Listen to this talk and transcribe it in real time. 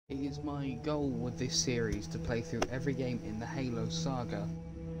It is my goal with this series to play through every game in the Halo saga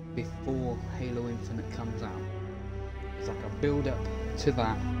before Halo Infinite comes out. It's like a build up to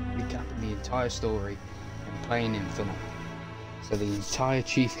that, recapping the entire story and playing Infinite. So the entire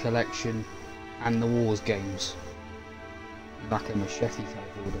Chief Collection and the Wars games. Like a machete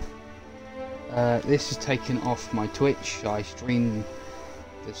type order. This is taken off my Twitch. I stream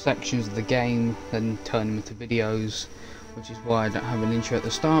the sections of the game, then turn them into videos, which is why I don't have an intro at the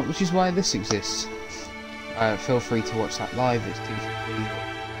start, which is why this exists. Feel free to watch that live. It's T3.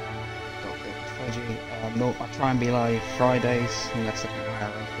 I try and be live Fridays, unless I can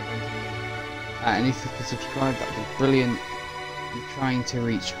hire and if you could subscribe, that'd be brilliant. I'm trying to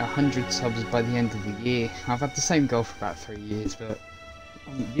reach 100 subs by the end of the year. I've had the same goal for about 3 years, but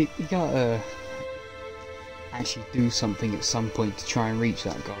you gotta actually do something at some point to try and reach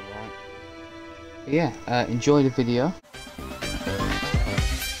that goal, right? But yeah, enjoy the video.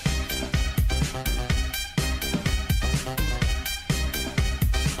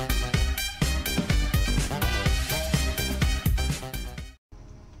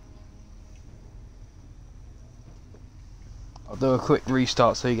 I'll do a quick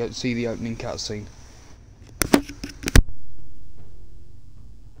restart so you get to see the opening cutscene.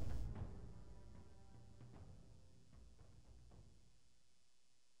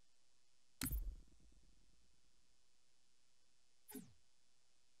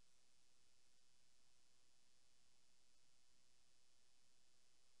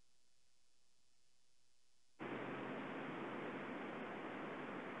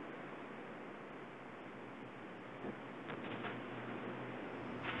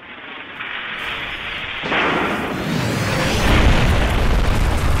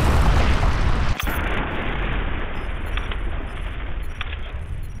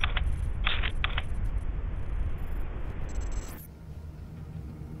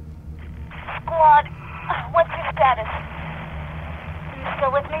 Squad, what's your status? You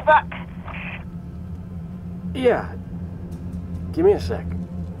still with me, Buck? Yeah. Give me a sec.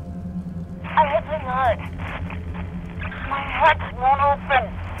 I hit pretty hard. My hatch won't open.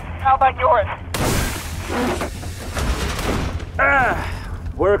 How about yours?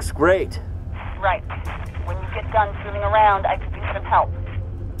 Works great. Right. When you get done fooling around, I could use some help.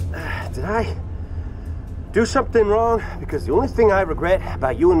 Did I do something wrong? Because the only thing I regret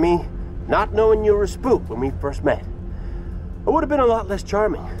about you and me, not knowing you were a spook when we first met. I would have been a lot less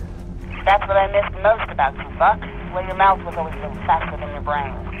charming. That's what I missed most about you, Buck. Well, your mouth was always a little faster than your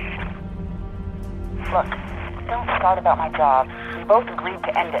brain. Look, don't start about my job. We both agreed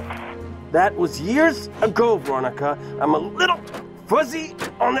to end it. That was years ago, Veronica. I'm a little fuzzy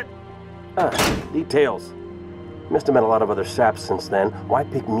on the details. Must have met a lot of other saps since then. Why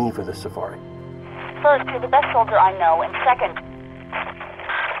pick me for the safari? First, you're the best soldier I know, and second,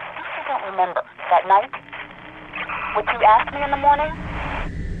 I don't remember that night. What you asked me in the morning?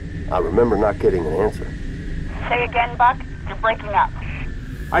 I remember not getting an answer. Say again, Buck. You're breaking up.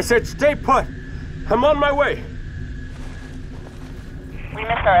 I said stay put. I'm on my way. We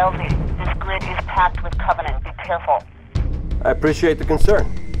missed our LZ. This grid is packed with Covenant. Be careful. I appreciate the concern.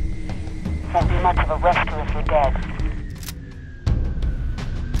 Won't be much of a rescue if you're dead.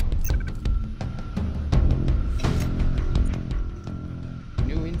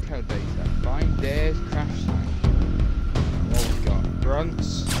 New intel data. Find Dare's crash site. What we got?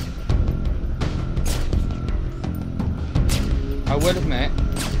 Grunts. I will admit,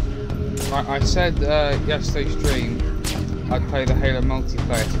 I said yesterday's stream I'd play the Halo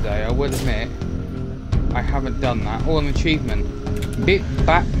multiplayer today. I will admit, I haven't done that. Or an achievement.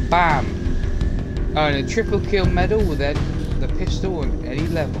 Bam! Earn a triple kill medal with the pistol on any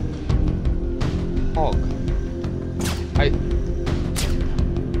level. Hog. I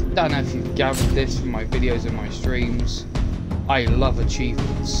don't know if you've gathered this from my videos and my streams. I love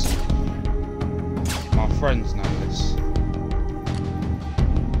achievements. My friends know this.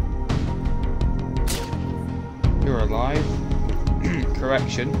 You're alive.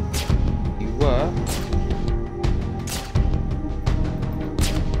 Correction. You were.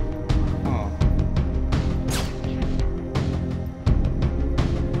 Oh.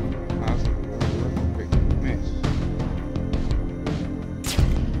 That's a horrific miss.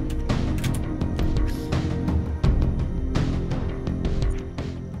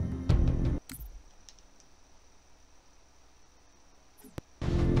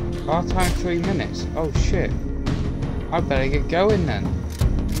 Our time 3 minutes. Oh shit. I better get going then.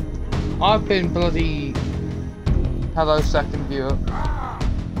 I've been bloody... Hello, second viewer.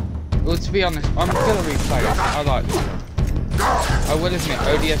 Well, to be honest, I'm gonna replay it. I like this. I will admit,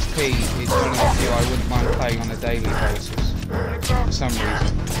 ODST is one of the few I wouldn't mind playing on a daily basis. for some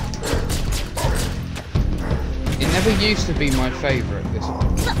reason. It never used to be my favourite, this one.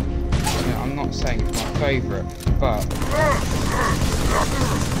 I mean, I'm not saying it's my favourite, but...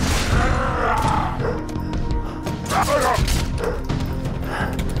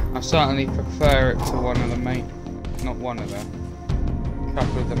 I certainly prefer it to one of the main... Not one of them. A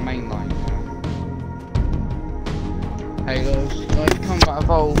couple of the mainline Halos. I've come back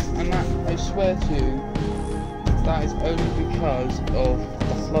evolved, and that, I swear to you, that is only because of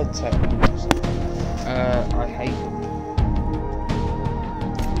the flood techniques. I hate them.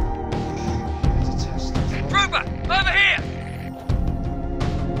 Trooper, over here!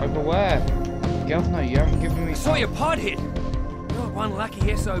 Over where? Governor, you haven't given me... I saw your pod hit. You're one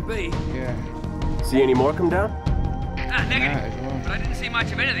lucky SOB. Yeah. See any more come down? Ah, negative. That as well. But I didn't see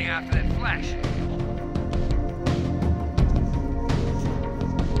much of anything after that flash.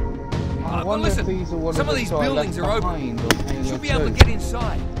 I wonder if these are one some of the these sort buildings left are open. behind on Halo Should be able to 2. get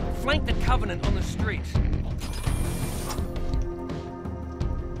inside. Flank the Covenant on the streets.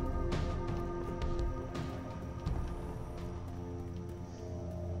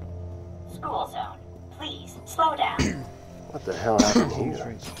 School zone. Please, slow down. What the hell happened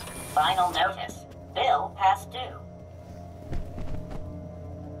here? Final notice. Bill past due.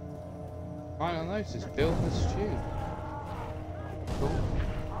 Final notice, Bill has due. Cool.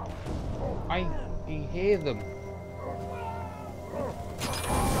 I hear them.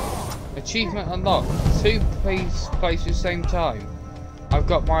 Achievement unlocked. 2 plays at the same time. I've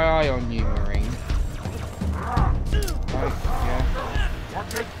got my eye on you, Marine. Right, yeah.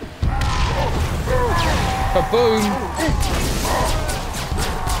 Kaboom!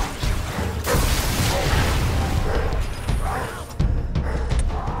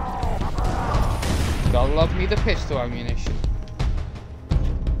 Gotta love me the pistol ammunition.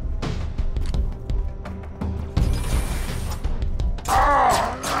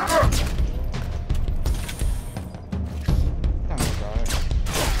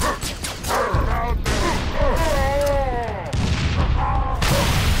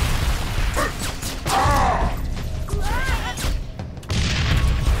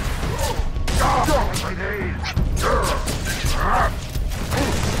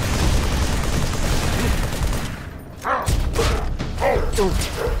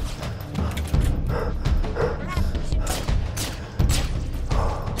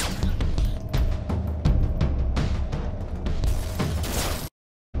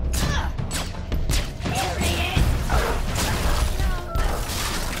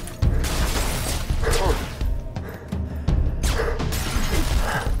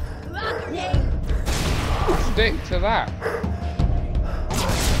 Stick to that.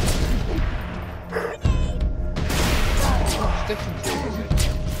 Sticking to it, is it?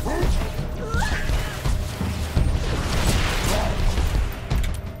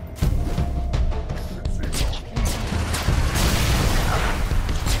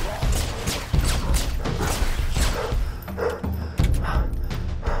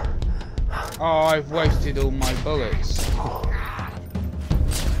 Oh, I've wasted all my bullets.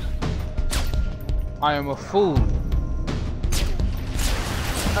 I am a fool.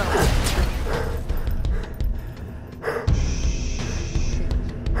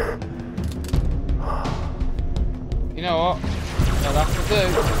 You know what? That'll have to do.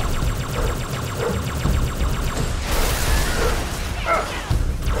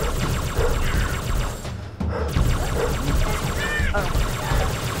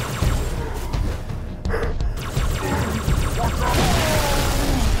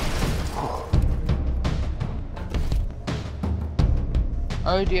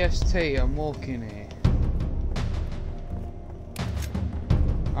 ODST, I'm walking here.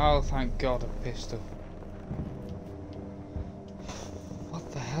 Oh, thank God, a pistol.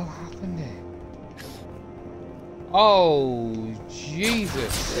 What the hell happened here? Oh,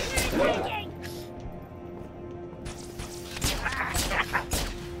 Jesus.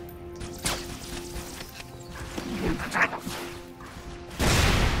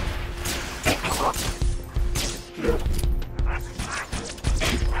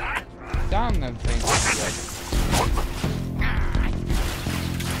 Damn them things.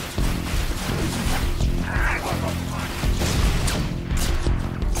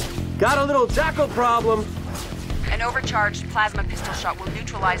 Got a little jackal problem. An overcharged plasma pistol shot will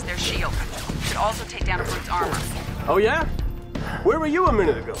neutralize their shield. Should also take down a brute's armor. Oh yeah? Where were you a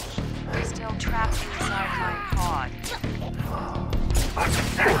minute ago? They're still trapped inside my pod.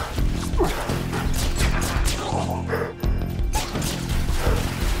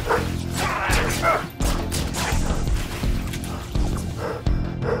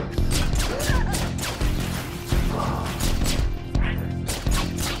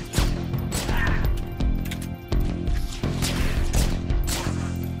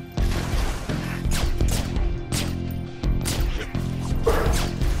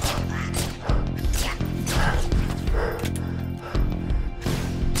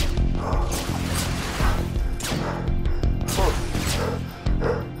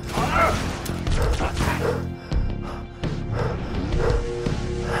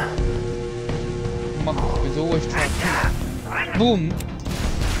 Boom.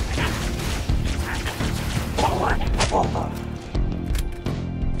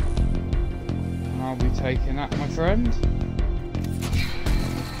 I'll be taking that, my friend.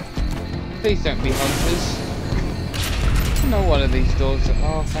 Please don't be hunters. I know one of these doors.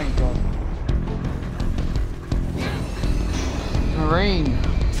 Oh, thank God. Marine.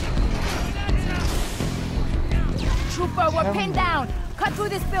 Trooper, we're pinned down. Cut through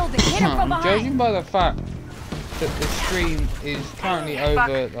this building. Hit him from behind. Judging by the fact that the stream is currently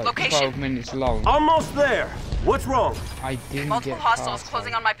over like location. 12 minutes long. Almost there. What's wrong? I didn't Multiple get hostiles past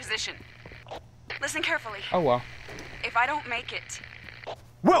closing that. on my position. Listen carefully. Oh well. If I don't make it...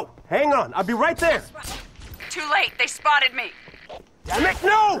 Whoa! Hang on. I'll be right there. Too late. They spotted me. Damn it!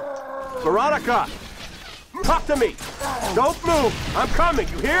 No! Veronica! Talk to me! Don't move! I'm coming,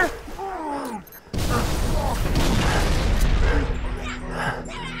 you hear?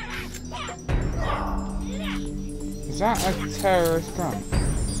 Is that a terrorist gun?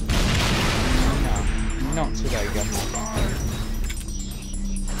 No, not today, Governor.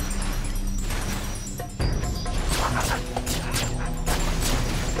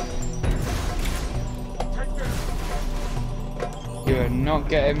 You are not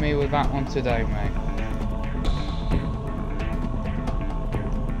getting me with that one today, mate.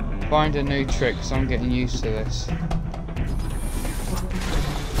 Find a new trick, because I'm getting used to this.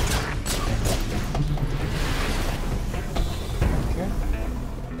 Okay.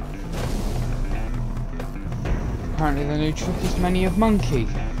 Apparently the new trick is many of monkey.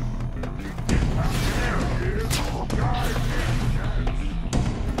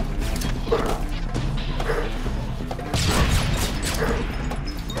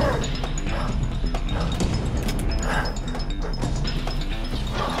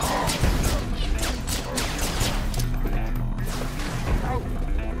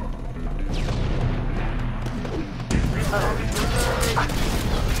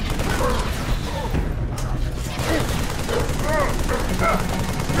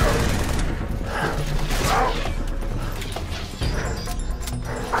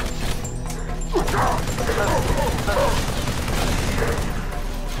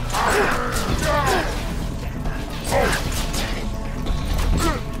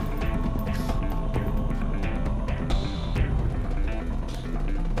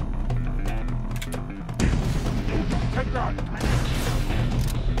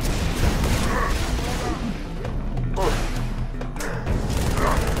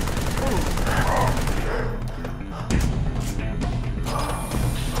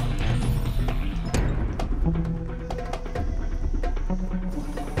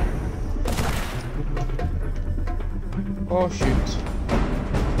 Oh shoot.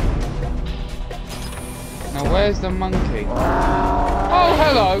 Now where's the monkey? Oh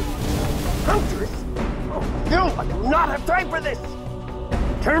hello! Hunters? Oh, no! I do not have time for this!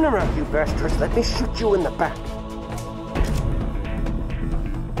 Turn around, you bastards. Let me shoot you in the back.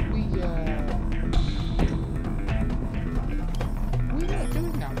 We're not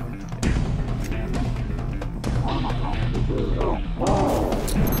doing that one.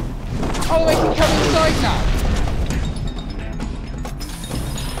 Oh, they can come inside now!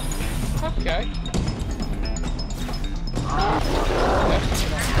 Okay.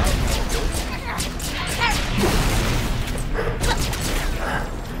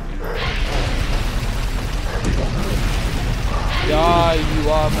 Die, you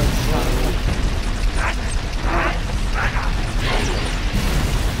armored son.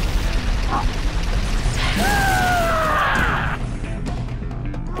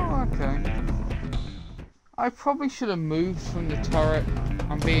 Oh, okay. I probably should have moved from the turret,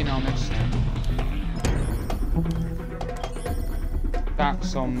 I'm being honest.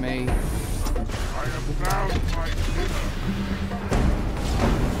 That's on me. Oh,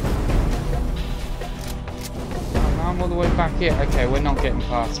 now I'm all the way back here. Okay, we're not getting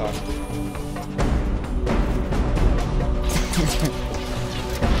past that.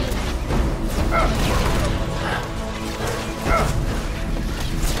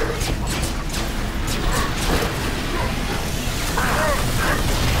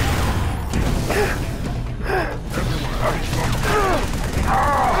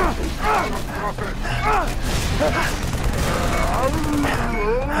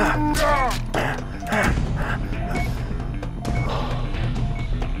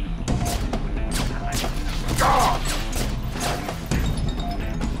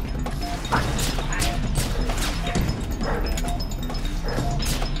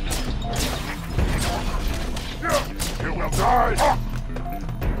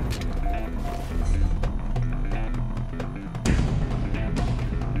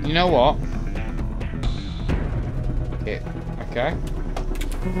 You know what? Okay, I Okay.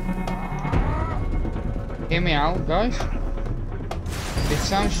 Hear me out, guys. This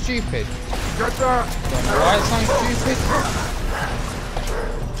sounds stupid. Don't know why it sounds stupid.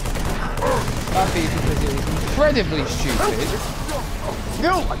 That'd be because it was incredibly stupid.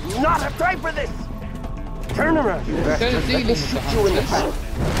 No, I do not have time for this! Turn around, you Instead of bastard. dealing with the hunters,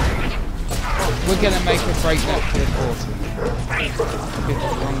 we're gonna make a break that for the 40. Bit of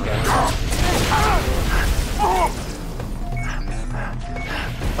wrong game.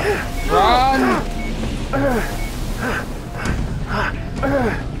 Run!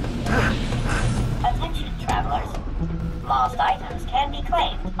 Attention, travelers. Lost items can be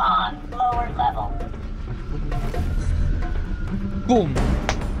claimed on lower level. Boom!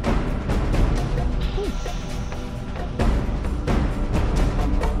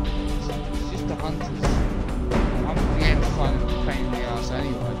 It's just the hunters. I'm getting fun and pain in the ass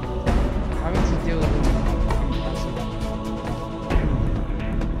anyway. Having to deal with them.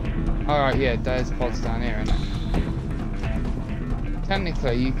 Alright, yeah, there's pods down here, isn't it?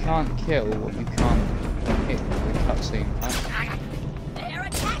 Technically, you can't kill what you can't hit with the cutscene, right? They're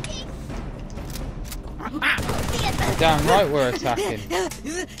attacking! Damn right we're attacking.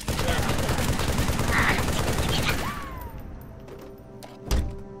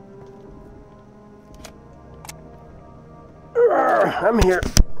 I'm here.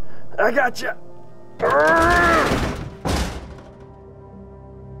 I gotcha.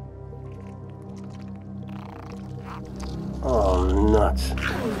 Oh, nuts.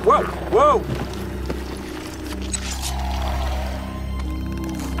 Whoa, whoa!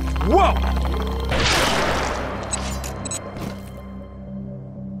 Whoa!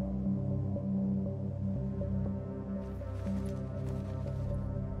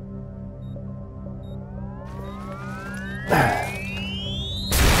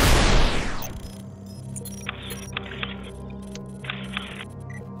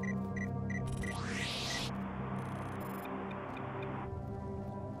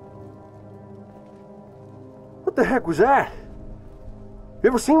 What the heck was that? You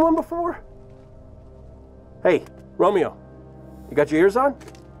ever seen one before? Hey, Romeo, you got your ears on?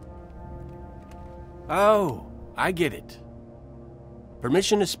 Oh, I get it.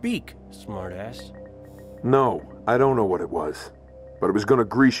 Permission to speak, smartass. No, I don't know what it was. But it was gonna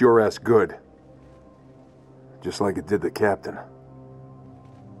grease your ass good. Just like it did the captain.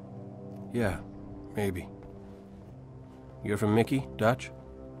 Yeah, maybe. You're from Mickey, Dutch?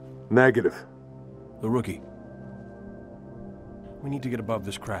 Negative. The rookie. We need to get above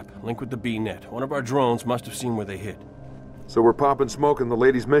this crap. Link with the B-net. One of our drones must have seen where they hit. So we're popping smoke in the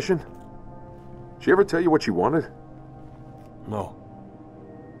lady's mission? She ever tell you what she wanted? No.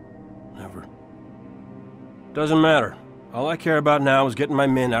 Never. Doesn't matter. All I care about now is getting my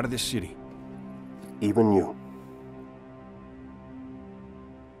men out of this city. Even you.